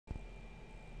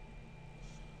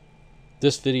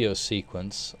This video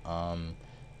sequence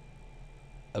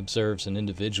observes an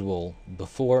individual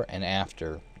before and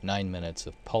after 9 minutes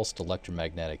of pulsed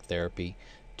electromagnetic therapy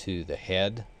to the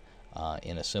head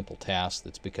in a simple task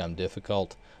that's become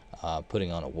difficult,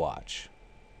 putting on a watch.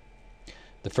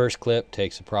 The first clip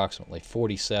takes approximately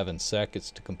 47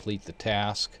 seconds to complete the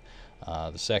task.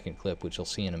 The second clip, which you'll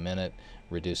see in a minute,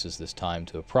 reduces this time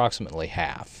to approximately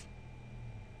half.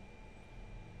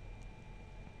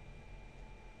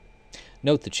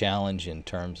 Note the challenge in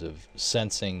terms of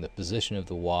sensing the position of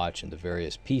the watch and the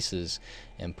various pieces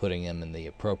and putting them in the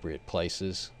appropriate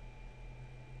places.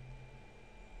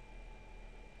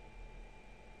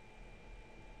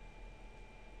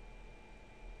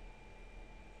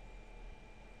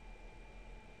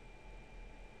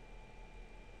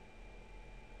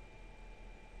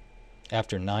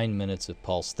 After 9 minutes of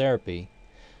pulse therapy,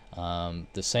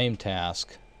 the same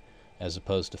task, as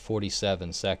opposed to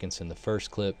 47 seconds in the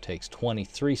first clip, takes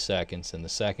 23 seconds in the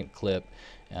second clip.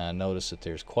 Notice that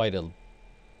there's quite a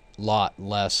lot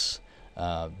less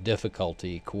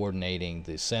difficulty coordinating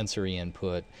the sensory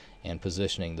input and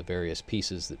positioning the various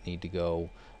pieces that need to go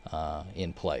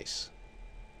in place.